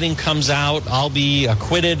watch, when everything comes out, I'll be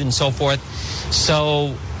acquitted and so forth.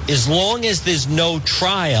 So as long as there's no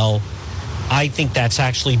trial, I think that's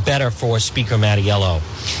actually better for Speaker Mattiello.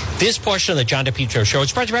 This portion of the John DePietro Show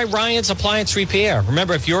is brought to you by Ryan's Appliance Repair.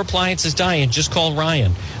 Remember, if your appliance is dying, just call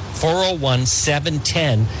Ryan.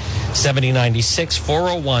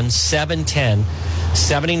 401-710-7096.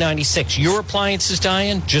 401-710-7096. Your appliance is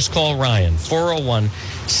dying? Just call Ryan.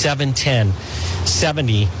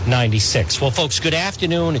 401-710-7096. Well, folks, good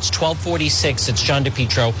afternoon. It's 12:46. It's John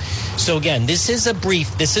DePietro. So again, this is a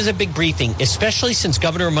big briefing, especially since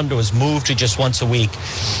Governor Raimondo has moved to just once a week.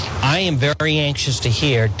 I am very anxious to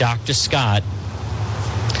hear Dr. Scott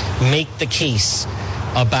make the case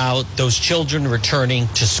about those children returning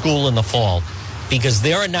to school in the fall, because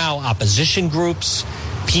there are now opposition groups.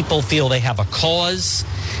 People feel they have a cause.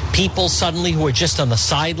 People suddenly who are just on the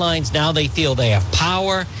sidelines, now they feel they have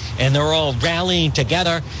power, and they're all rallying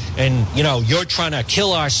together. And, you know, you're trying to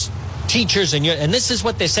kill our teachers, and this is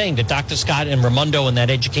what they're saying to Dr. Scott and Raimondo and that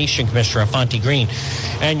education commissioner, Fonte Green.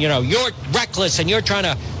 And, you know, you're reckless, and you're trying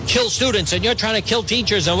to kill students, and you're trying to kill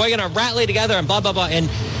teachers, and we're going to rally together, and blah, blah, blah. And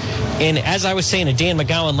as I was saying to Dan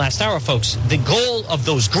McGowan last hour, folks, the goal of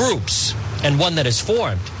those groups, and one that is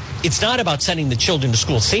formed, it's not about sending the children to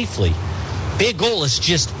school safely. Their goal is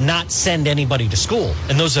just not send anybody to school.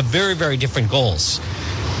 And those are very, very different goals.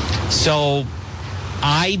 So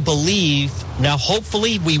I believe, now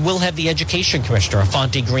hopefully we will have the education commissioner,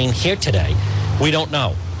 Fonte Green, here today. We don't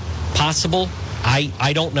know. Possible?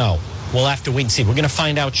 I don't know. We'll have to wait and see. We're going to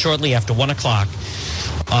find out shortly after 1 o'clock.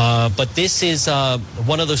 But this is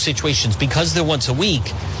one of those situations. Because they're once a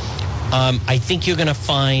week, I think you're going to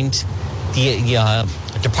find the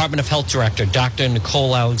Department of Health Director, Dr.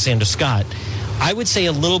 Nicole Alexander Scott, I would say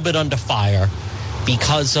a little bit under fire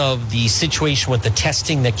because of the situation with the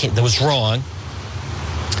testing that was wrong.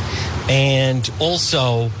 And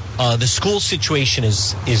also, the school situation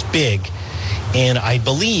is big. And I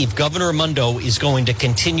believe Governor Raimondo is going to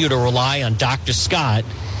continue to rely on Dr. Scott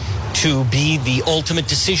to be the ultimate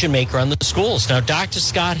decision maker on the schools. Now, Dr.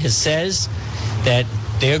 Scott says that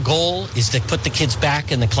their goal is to put the kids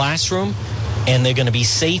back in the classroom, and they're going to be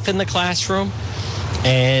safe in the classroom,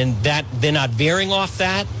 and that they're not veering off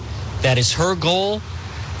that. That is her goal.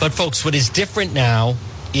 But, folks, what is different now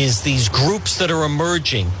is these groups that are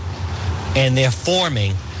emerging, and they're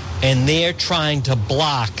forming, and they're trying to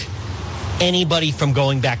block anybody from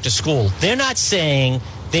going back to school. They're not saying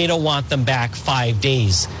they don't want them back 5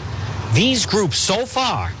 days. These groups so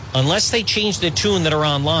far, unless they change their tune that are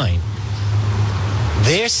online,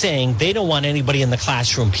 they're saying they don't want anybody in the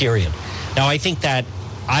classroom, period. Now, I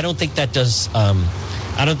don't think that's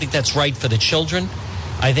right for the children.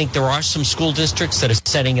 I think there are some school districts that are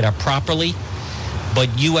setting it up properly, but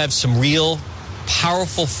you have some real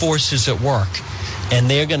powerful forces at work, and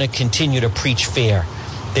they're going to continue to preach fair.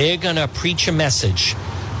 They're going to preach a message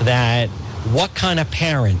that what kind of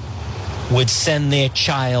parent would send their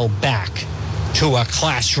child back to a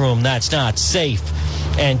classroom that's not safe,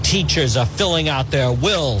 and teachers are filling out their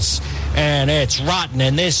wills, and it's rotten,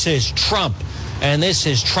 and this is Trump, and this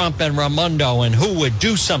is Trump and Raimondo, and who would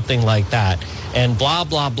do something like that, and blah,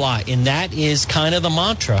 blah, blah. And that is kind of the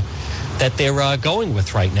mantra that they're going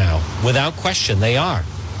with right now. Without question, they are.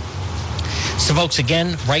 So, folks,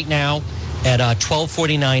 again, right now at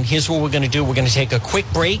 12:49, here's what we're going to do. We're going to take a quick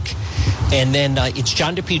break, and then it's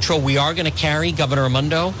John DePietro. We are going to carry Governor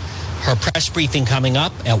Raimondo, her press briefing coming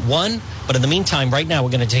up at 1. But in the meantime, right now,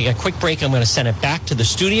 we're going to take a quick break. I'm going to send it back to the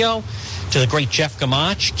studio, to the great Jeff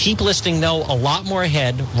Gamach. Keep listening, though. A lot more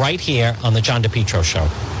ahead right here on the John DePietro Show.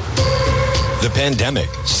 The pandemic,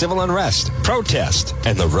 civil unrest, protest,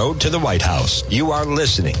 and the road to the White House. You are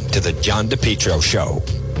listening to the John DePietro Show.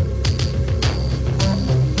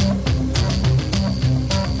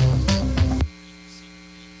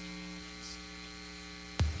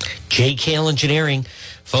 JKL Engineering.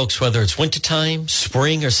 Folks, whether it's wintertime,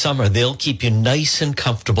 spring, or summer, they'll keep you nice and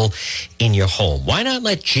comfortable in your home. Why not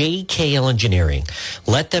let JKL Engineering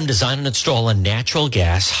let them design and install a natural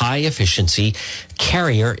gas, high-efficiency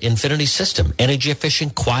Carrier Infinity system? Energy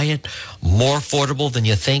efficient, quiet, more affordable than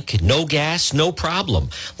you think. No gas, no problem.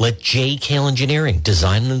 Let JKL Engineering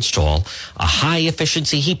design and install a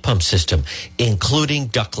high-efficiency heat pump system, including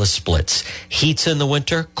ductless splits. Heats in the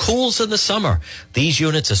winter, cools in the summer. These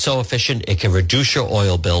units are so efficient, it can reduce your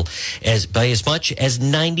oil bill by as much as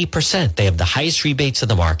 90%. They have the highest rebates in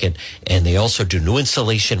the market, and they also do new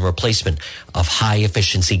installation replacement of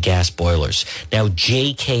high-efficiency gas boilers. Now,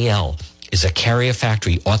 JKL is a Carrier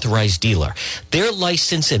Factory authorized dealer. They're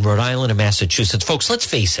licensed in Rhode Island and Massachusetts. Folks, let's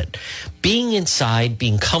face it. Being inside,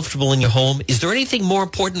 being comfortable in your home, is there anything more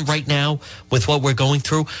important right now with what we're going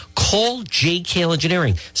through? Call JKL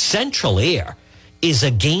Engineering. Central Air is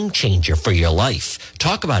a game changer for your life.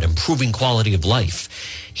 Talk about improving quality of life.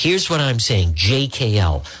 Here's what I'm saying.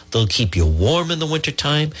 JKL, they'll keep you warm in the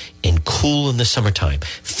wintertime and cool in the summertime.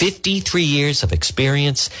 53 years of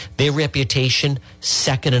experience. Their reputation,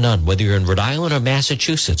 second to none. Whether you're in Rhode Island or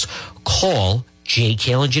Massachusetts, call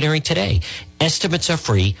JKL Engineering today. Estimates are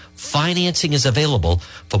free. Financing is available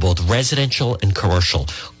for both residential and commercial.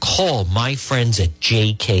 Call my friends at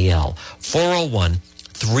JKL,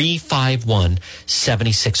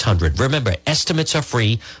 401-351-7600. Remember, estimates are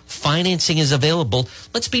free. Financing is available.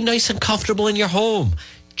 Let's be nice and comfortable in your home.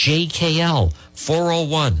 JKL,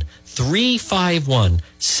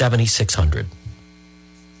 401-351-7600.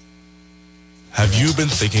 Have you been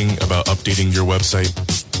thinking about updating your website?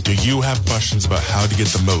 Do you have questions about how to get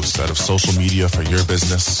the most out of social media for your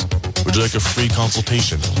business? Would you like a free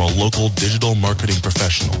consultation from a local digital marketing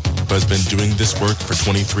professional who has been doing this work for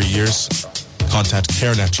 23 years? Contact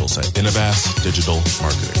Karen Etchels at Innovast Digital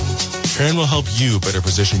Marketing. Karen will help you better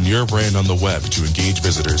position your brand on the web to engage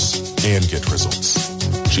visitors and get results.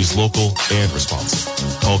 She's local and responsive.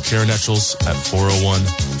 Call Karen Etchels at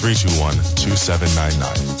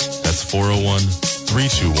 401-321-2799. That's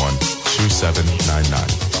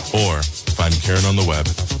 401-321-2799. Or find Karen on the web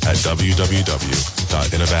at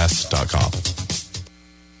www.innovast.com.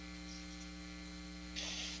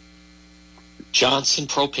 Johnson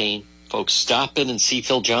Propane. Folks, stop in and see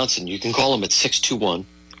Phil Johnson. You can call him at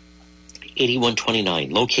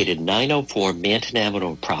 621-8129, located 904 Manton Avenue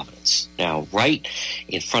in Providence. Now, right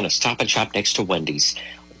in front of Stop and Shop next to Wendy's.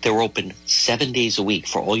 They're open 7 days a week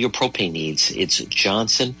for all your propane needs. It's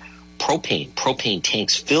Johnson Propane. Propane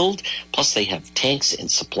tanks filled, plus they have tanks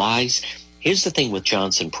and supplies. Here's the thing with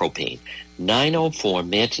Johnson Propane. 904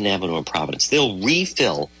 Manton Avenue in Providence. They'll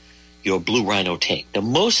refill your Blue Rhino tank. Now,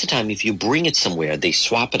 most of the time, if you bring it somewhere, they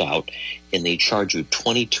swap it out and they charge you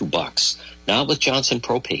 $22. Not with Johnson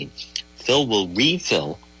Propane. Phil will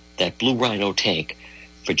refill that Blue Rhino tank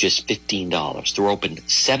for just $15. They're open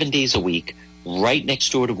 7 days a week, right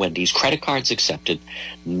next door to Wendy's. Credit cards accepted,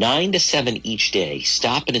 9 to 7 each day.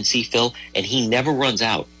 Stop in and see Phil, and he never runs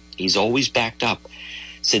out. He's always backed up.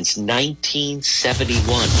 Since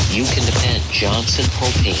 1971, you can depend. Johnson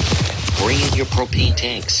Propane. Bring in your propane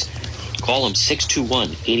tanks. Call him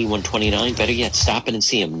 621-8129. Better yet, stop in and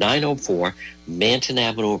see him. 904 Manton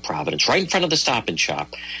Avenue in Providence, right in front of the Stop and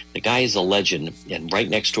Shop. The guy is a legend, and right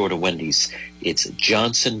next door to Wendy's, it's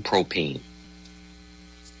Johnson Propane.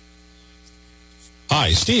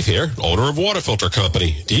 Hi, Steve here, owner of Water Filter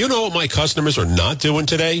Company. Do you know what my customers are not doing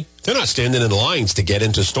today? They're not standing in lines to get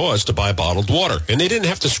into stores to buy bottled water. And they didn't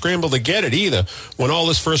have to scramble to get it either when all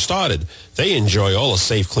this first started. They enjoy all the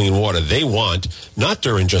safe, clean water they want, not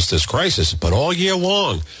during just this crisis, but all year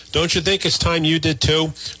long. Don't you think it's time you did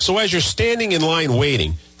too? So as you're standing in line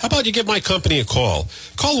waiting, how about you give my company a call?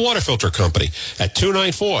 Call Water Filter Company at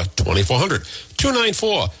 294-2400.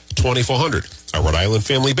 294-2400. A Rhode Island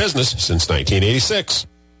family business since 1986.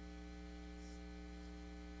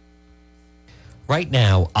 Right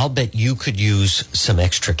now, I'll bet you could use some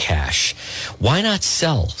extra cash. Why not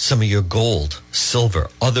sell some of your gold, silver,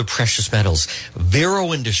 other precious metals?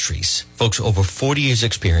 Vero Industries, folks, over 40 years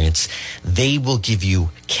experience, they will give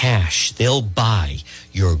you cash. They'll buy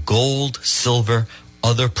your gold, silver,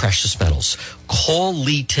 other precious metals. Call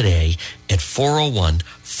Lee today at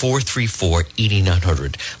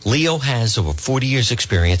 401-434-8900. Leo has over 40 years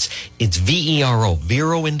experience. It's VERO,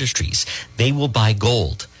 Vero Industries. They will buy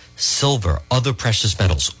gold, silver, other precious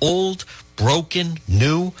metals, old, broken,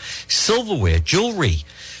 new, silverware, jewelry,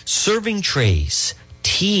 serving trays,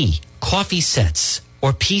 tea, coffee sets,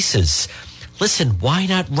 or pieces. Listen, why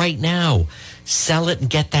not right now? Sell it and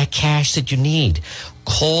get that cash that you need.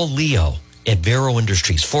 Call Leo at Vero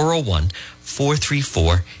Industries,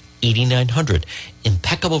 401-434-8900.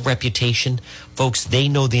 Impeccable reputation. Folks, they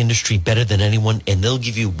know the industry better than anyone, and they'll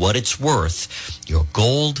give you what it's worth. Your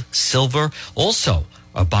gold, silver. Also,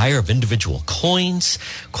 a buyer of individual coins,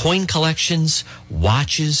 coin collections,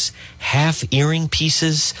 watches, half earring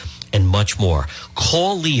pieces, and much more.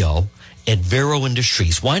 Call Leo at Vero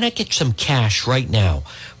Industries. Why not get some cash right now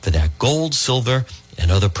for that gold, silver,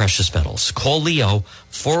 and other precious metals? Call Leo,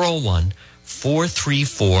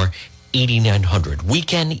 401-434-8900.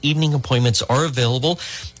 Weekend evening appointments are available.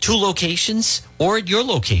 2 locations or at your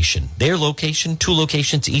location. Their location, 2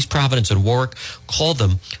 locations, East Providence and Warwick. Call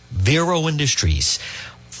them, Vero Industries,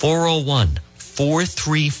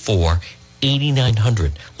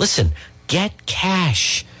 401-434-8900. Listen, Get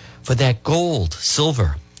cash for that gold,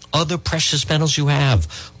 silver, other precious metals you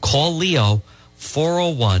have. Call Leo,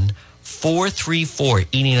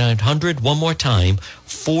 401-434-8900. One more time,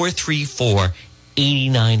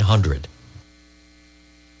 434-8900.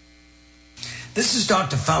 This is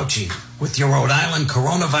Dr. Fauci with your Rhode Island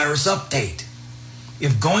coronavirus update.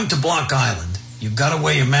 If going to Block Island, you've got to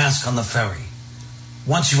wear your mask on the ferry.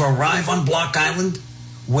 Once you arrive on Block Island,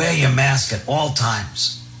 wear your mask at all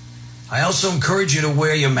times. I also encourage you to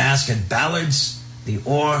wear your mask at Ballards, the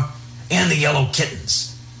Oar, and the Yellow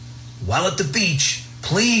Kittens. While at the beach,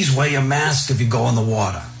 please wear your mask if you go in the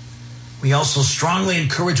water. We also strongly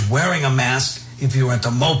encourage wearing a mask if you rent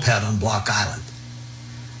a moped on Block Island.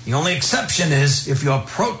 The only exception is if you're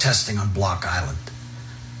protesting on Block Island.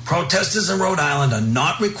 Protesters in Rhode Island are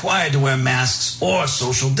not required to wear masks or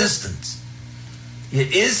social distance.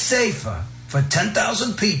 It is safer for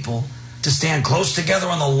 10,000 people to stand close together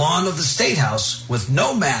on the lawn of the State House with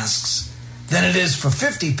no masks than it is for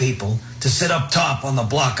 50 people to sit up top on the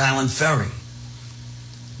Block Island ferry.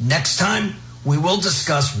 Next time, we will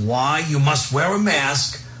discuss why you must wear a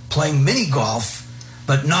mask playing mini golf,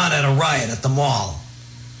 but not at a riot at the mall.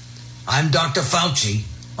 I'm Dr. Fauci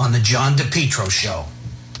on the John DePietro Show.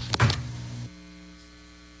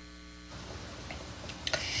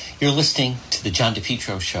 You're listening to the John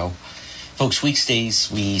DePietro Show. Folks,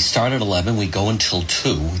 weekdays, we start at 11. We go until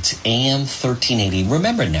 2. It's AM 1380.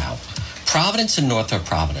 Remember now, Providence and Northrop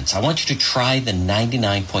Providence. I want you to try the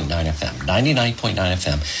 99.9 FM. 99.9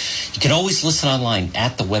 FM. You can always listen online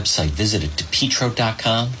at the website. Visit it,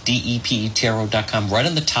 DePietro.com, DEPETRO.com. Right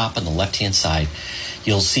on the top on the left-hand side,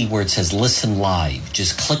 you'll see where it says Listen Live.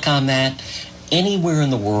 Just click on that. Anywhere in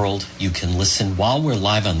the world, you can listen while we're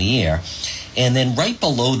live on the air. And then right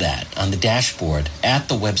below that, on the dashboard at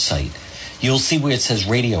the website, you'll see where it says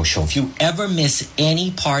Radio Show. If you ever miss any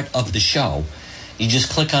part of the show, you just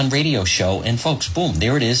click on Radio Show, and folks, boom,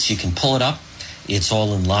 there it is. You can pull it up. It's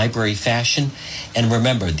all in library fashion. And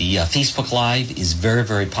remember, the Facebook Live is very,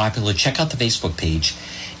 very popular. Check out the Facebook page.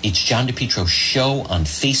 It's John DePietro Show on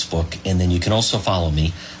Facebook, and then you can also follow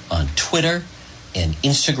me on Twitter and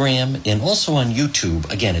Instagram, and also on YouTube.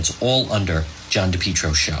 Again, it's all under John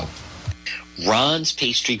DePietro Show. Ron's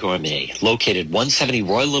Pastry Gourmet, located 170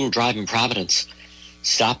 Roy Little Drive in Providence.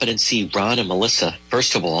 Stop in and see Ron and Melissa.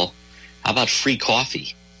 First of all, how about free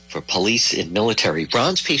coffee for police and military?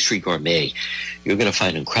 Ron's Pastry Gourmet, you're going to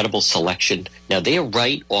find incredible selection. Now, they are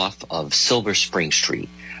right off of Silver Spring Street,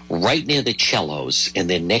 right near the Cellos,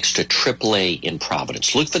 and then next to AAA in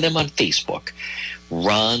Providence. Look for them on Facebook,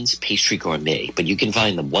 Ron's Pastry Gourmet. But you can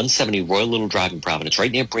find them 170 Royal Little Drive in Providence,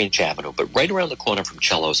 right near Branch Avenue, but right around the corner from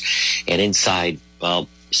Cellos. And inside, well,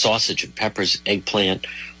 sausage and peppers, eggplant,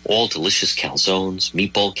 all delicious calzones,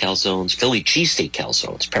 meatball calzones, Philly cheesesteak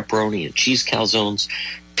calzones, pepperoni and cheese calzones,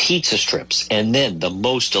 pizza strips, and then the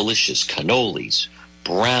most delicious cannolis,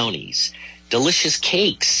 brownies, delicious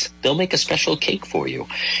cakes. They'll make a special cake for you.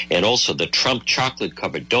 And also the Trump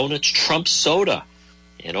chocolate-covered donuts, Trump soda,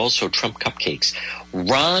 and also Trump cupcakes.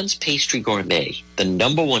 Ron's Pastry Gourmet, the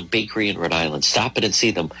 #1 bakery in Rhode Island. Stop it and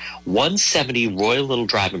see them. 170 Royal Little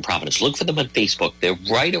Drive in Providence. Look for them on Facebook. They're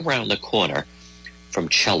right around the corner from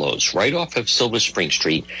Cellos, right off of Silver Spring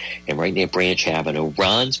Street and right near Branch Avenue.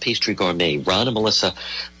 Ron's Pastry Gourmet. Ron and Melissa,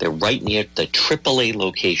 they're right near the AAA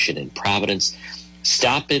location in Providence.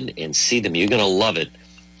 Stop in and see them. You're going to love it.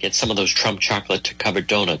 Get some of those Trump chocolate-covered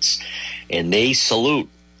donuts. And they salute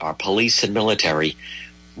our police and military.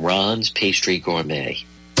 Ron's Pastry Gourmet.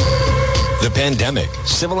 The pandemic,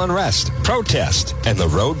 civil unrest, protest, and the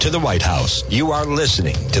road to the White House. You are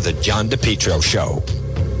listening to the John DePietro Show.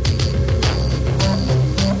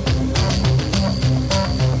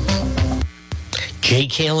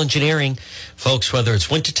 JKL Engineering. Folks, whether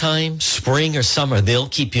it's wintertime, spring, or summer, they'll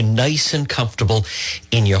keep you nice and comfortable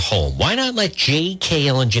in your home. Why not let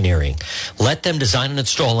JKL Engineering let them design and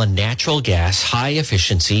install a natural gas,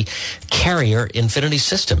 high-efficiency Carrier Infinity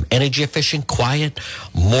system? Energy efficient, quiet,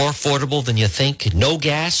 more affordable than you think. No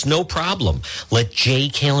gas, no problem. Let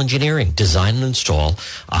JKL Engineering design and install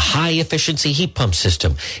a high-efficiency heat pump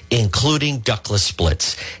system, including ductless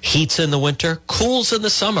splits. Heats in the winter, cools in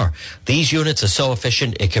the summer. These units are so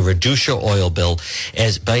efficient, it can reduce your oil bill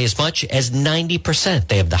by as much as 90%.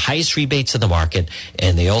 They have the highest rebates in the market,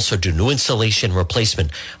 and they also do new installation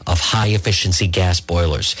replacement of high-efficiency gas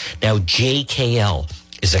boilers. Now, JKL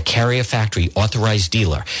is a Carrier Factory authorized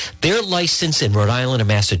dealer. They're licensed in Rhode Island and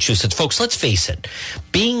Massachusetts. Folks, let's face it.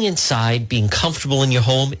 Being inside, being comfortable in your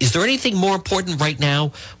home, is there anything more important right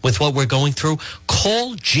now with what we're going through?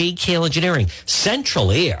 Call JKL Engineering.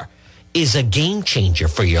 Central Air is a game changer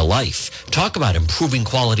for your life. Talk about improving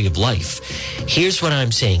quality of life. Here's what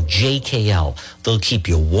I'm saying. JKL. They'll keep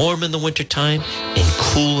you warm in the wintertime and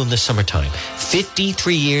cool in the summertime.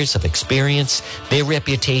 53 years of experience. Their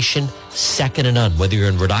reputation, second to none. Whether you're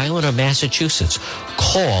in Rhode Island or Massachusetts,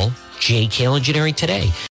 call JKL Engineering today.